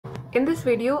In this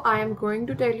video, I am going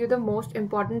to tell you the most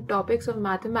important topics of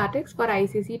mathematics for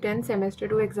ICSE 10 semester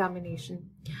 2 examination.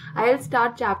 I'll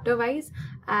start chapter wise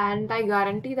and I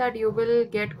guarantee that you will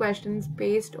get questions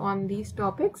based on these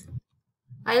topics.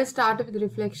 I'll start with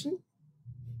reflection.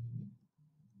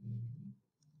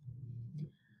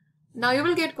 Now you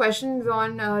will get questions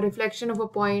on reflection of a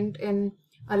point in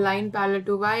a line parallel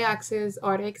to y-axis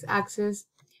or x-axis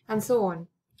and so on.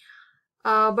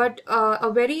 But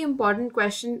a very important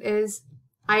question is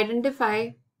identify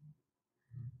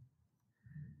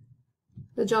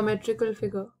the geometrical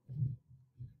figure.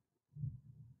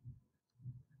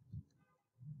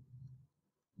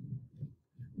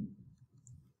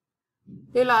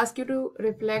 They'll ask you to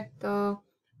reflect the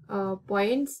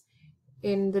points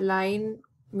in the line,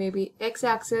 maybe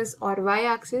x-axis or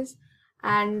y-axis,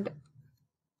 and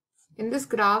in this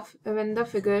graph, when the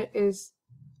figure is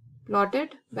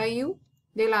plotted by you,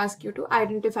 they'll ask you to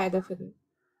identify the figure.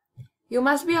 You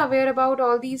must be aware about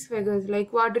all these figures like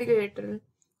quadrilateral,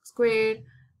 square,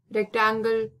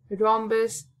 rectangle,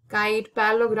 rhombus, kite,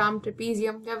 parallelogram,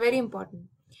 trapezium. They are very important.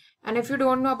 And if you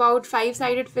don't know about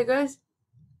five-sided figures,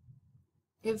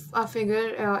 if a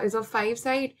figure is of 5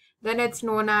 sides, then it's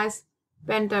known as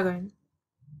pentagon.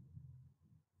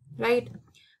 Right?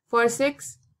 For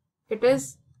 6, it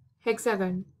is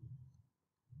hexagon.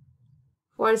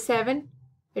 For 7,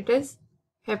 it is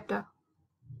heptagon.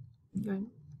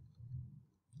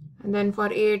 And then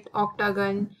for 8,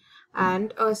 octagon,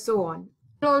 and so on.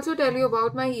 I'll also tell you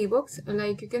about my ebooks.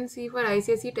 Like you can see, for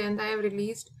ICSE 10th, I have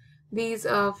released these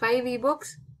 5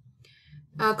 ebooks.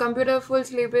 Computer full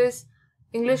syllabus,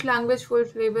 English language full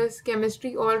syllabus,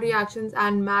 chemistry all reactions,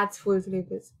 and maths full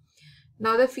syllabus.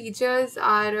 Now the features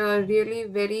are really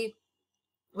very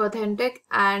authentic,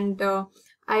 and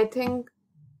I think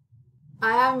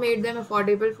I have made them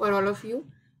affordable for all of you.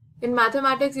 In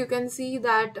mathematics, you can see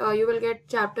that you will get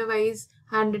chapter wise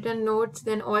handwritten notes,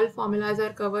 then all formulas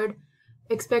are covered,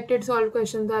 expected solved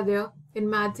questions are there in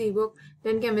maths ebook,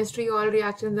 then chemistry all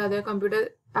reactions are there, computer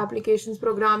applications,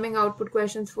 programming, output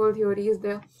questions, full theory is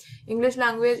there, English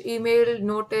language, email,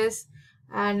 notice,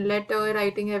 and letter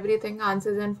writing, everything,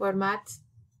 answers and formats.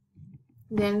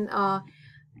 Then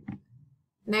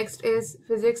next is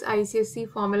physics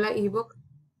ICSE formula ebook,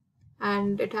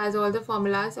 and it has all the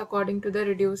formulas according to the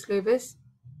reduced syllabus.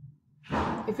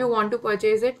 If you want to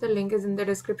purchase it, the link is in the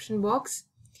description box.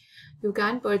 You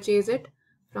can purchase it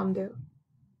from there.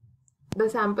 The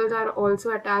samples are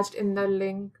also attached in the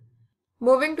link.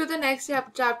 Moving to the next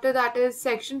chapter, that is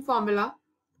section formula.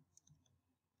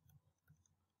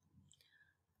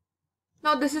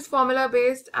 Now this is formula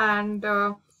based, and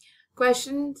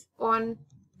questions on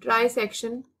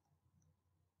trisection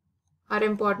are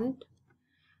important.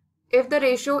 If the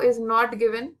ratio is not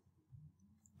given,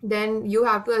 then you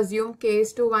have to assume k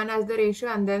is to 1 as the ratio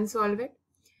and then solve it.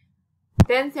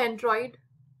 Then centroid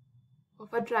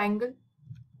of a triangle.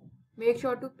 Make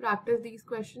sure to practice these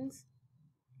questions.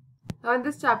 Now in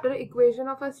this chapter, equation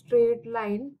of a straight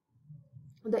line,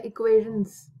 the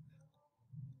equations,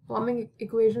 forming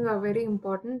equations are very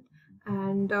important,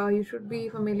 and you should be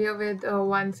familiar with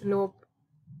one slope,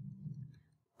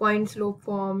 point slope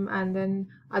form, and then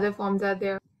other forms are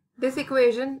there. This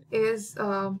equation is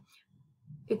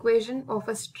equation of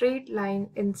a straight line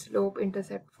in slope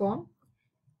intercept form,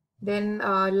 then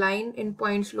line in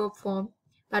point slope form,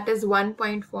 that is 1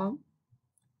 point form,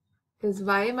 is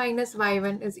y minus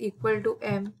y1 is equal to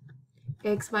m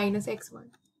x minus x1.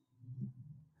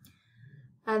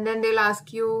 And then they'll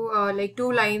ask you like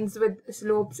two lines with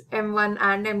slopes m1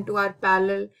 and m2 are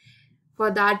parallel. For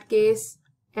that case,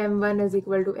 m1 is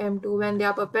equal to m2. When they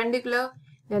are perpendicular,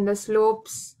 then the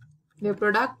slopes, their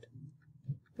product,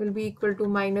 will be equal to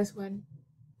minus 1.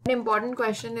 An important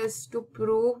question is to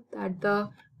prove that the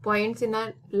points in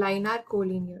a line are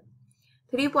collinear.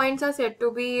 3 points are said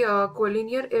to be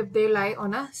collinear if they lie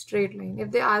on a straight line. If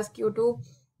they ask you to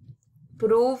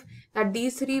prove that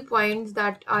these 3 points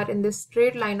that are in this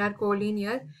straight line are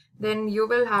collinear, then you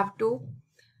will have to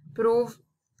prove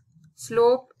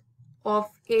slope of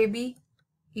AB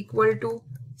equal to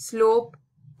slope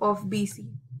of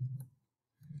BC.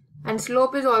 And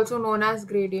slope is also known as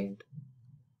gradient.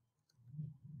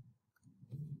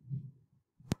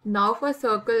 Now for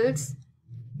circles,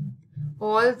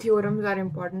 all theorems are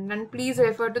important, and please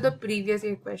refer to the previous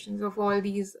 8 questions of all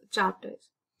these chapters.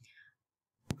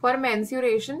 For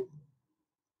mensuration,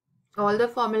 all the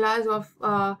formulas of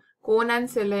cone and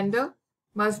cylinder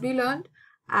must be learned,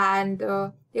 and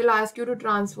they'll ask you to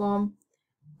transform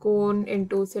cone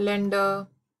into cylinder,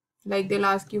 like they'll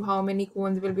ask you how many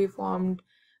cones will be formed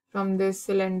from this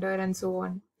cylinder and so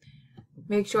on.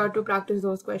 Make sure to practice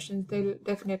those questions. They'll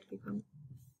definitely come.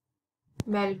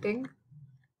 Melting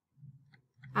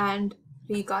and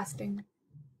recasting.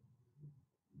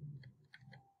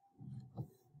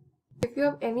 If you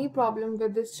have any problem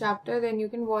with this chapter, then you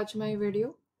can watch my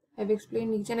video. I've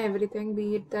explained each and everything,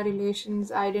 be it the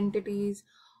relations, identities,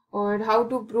 or how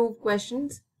to prove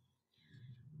questions.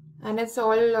 And it's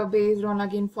all based on,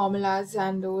 again, formulas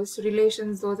and those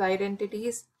relations, those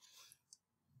identities.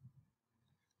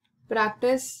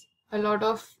 Practice a lot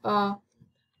of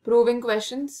proving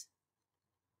questions.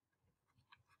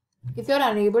 If you're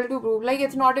unable to prove, like,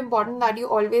 it's not important that you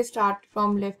always start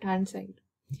from left hand side.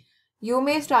 You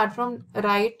may start from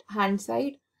right hand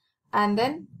side and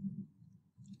then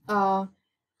write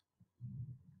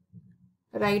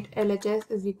LHS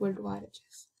is equal to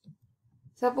RHS.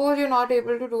 Suppose you're not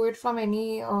able to do it from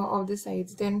any of the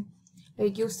sides, then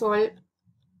like you solve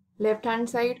left hand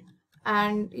side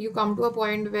and you come to a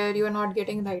point where you are not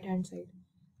getting right hand side.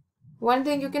 One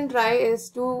thing you can try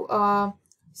is to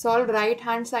solve right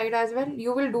hand side as well.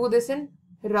 You will do this in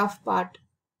rough part,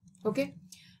 okay?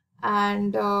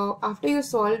 And after you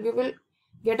solve, you will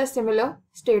get a similar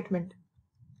statement,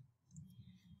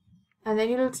 and then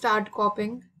you will start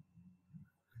copying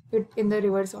it in the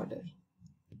reverse order.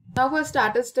 Now for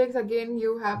statistics, again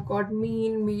you have got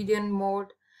mean, median,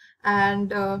 mode,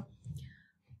 and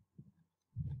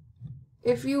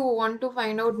if you want to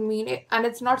find out mean, and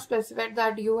it's not specified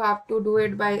that you have to do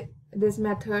it by this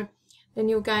method, then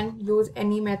you can use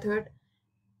any method,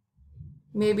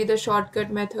 maybe the shortcut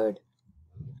method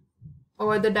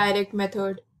or the direct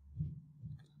method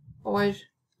or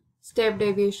step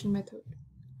deviation method.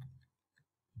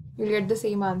 You'll get the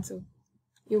same answer.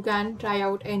 You can try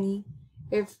out any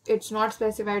if it's not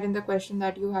specified in the question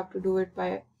that you have to do it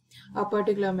by a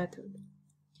particular method.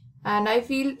 And I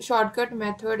feel shortcut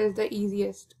method is the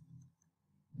easiest.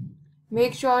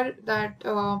 Make sure that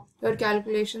your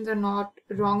calculations are not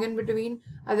wrong in between,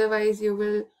 otherwise you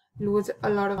will lose a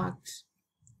lot of marks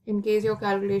in case your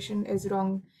calculation is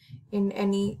wrong in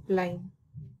any line.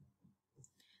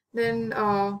 Then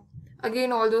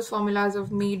again, all those formulas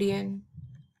of median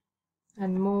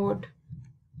and mode.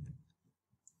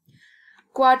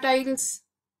 Quartiles,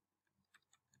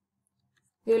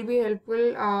 they'll be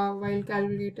helpful while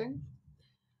calculating.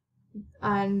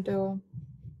 And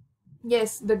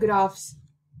yes, the graphs,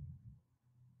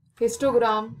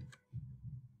 histogram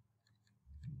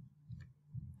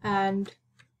and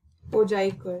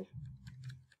mosaic curve.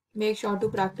 Make sure to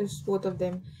practice both of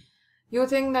them. You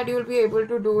think that you will be able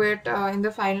to do it in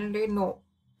the final day? No.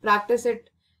 Practice it.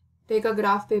 Take a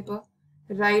graph paper,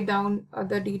 write down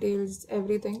the details,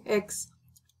 everything, x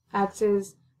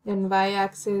axis, then y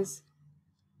axis.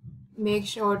 Make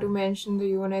sure to mention the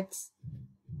units,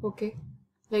 okay,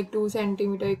 like 2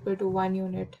 centimeter equal to 1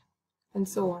 unit and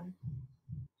so on.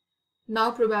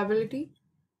 Now probability.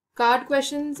 Card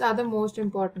questions are the most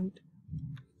important,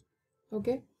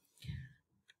 okay.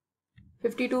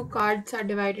 52 cards are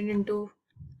divided into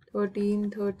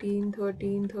 13, 13,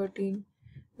 13, 13,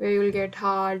 where you will get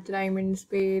hearts, diamonds,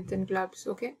 spades and clubs,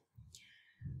 okay.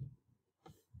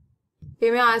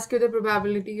 They may ask you the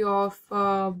probability of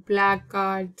black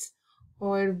cards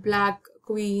or black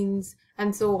queens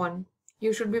and so on.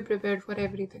 You should be prepared for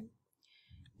everything.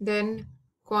 Then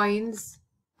coins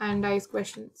and dice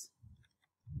questions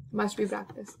must be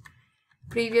practiced.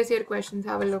 Previous year questions,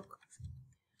 have a look.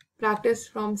 Practice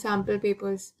from sample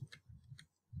papers.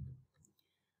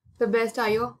 The best are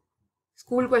your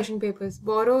school question papers.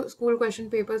 Borrow school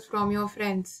question papers from your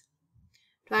friends.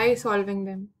 Try solving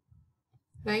them,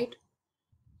 right?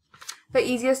 The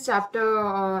easiest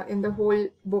chapter in the whole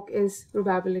book is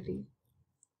probability.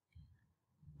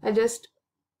 I just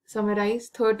summarize: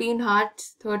 13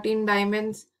 hearts, 13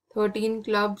 diamonds, 13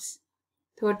 clubs,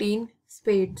 13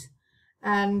 spades,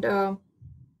 and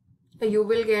you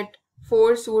will get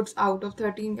 4 suits out of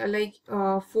 13,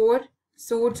 4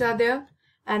 suits are there,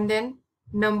 and then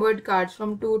numbered cards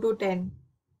from 2 to 10.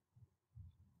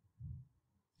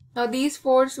 Now these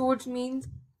 4 suits means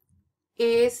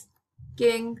ace,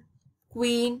 king,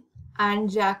 queen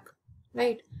and jack,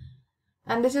 right?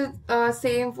 And this is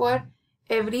same for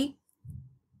every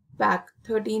pack,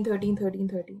 13, 13, 13,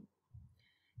 13.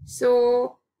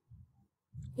 So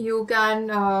you can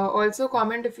also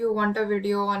comment if you want a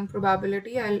video on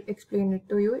probability. I'll explain it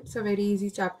to you. It's a very easy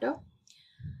chapter.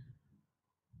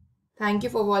 Thank you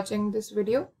for watching this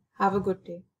video. Have a good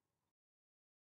day.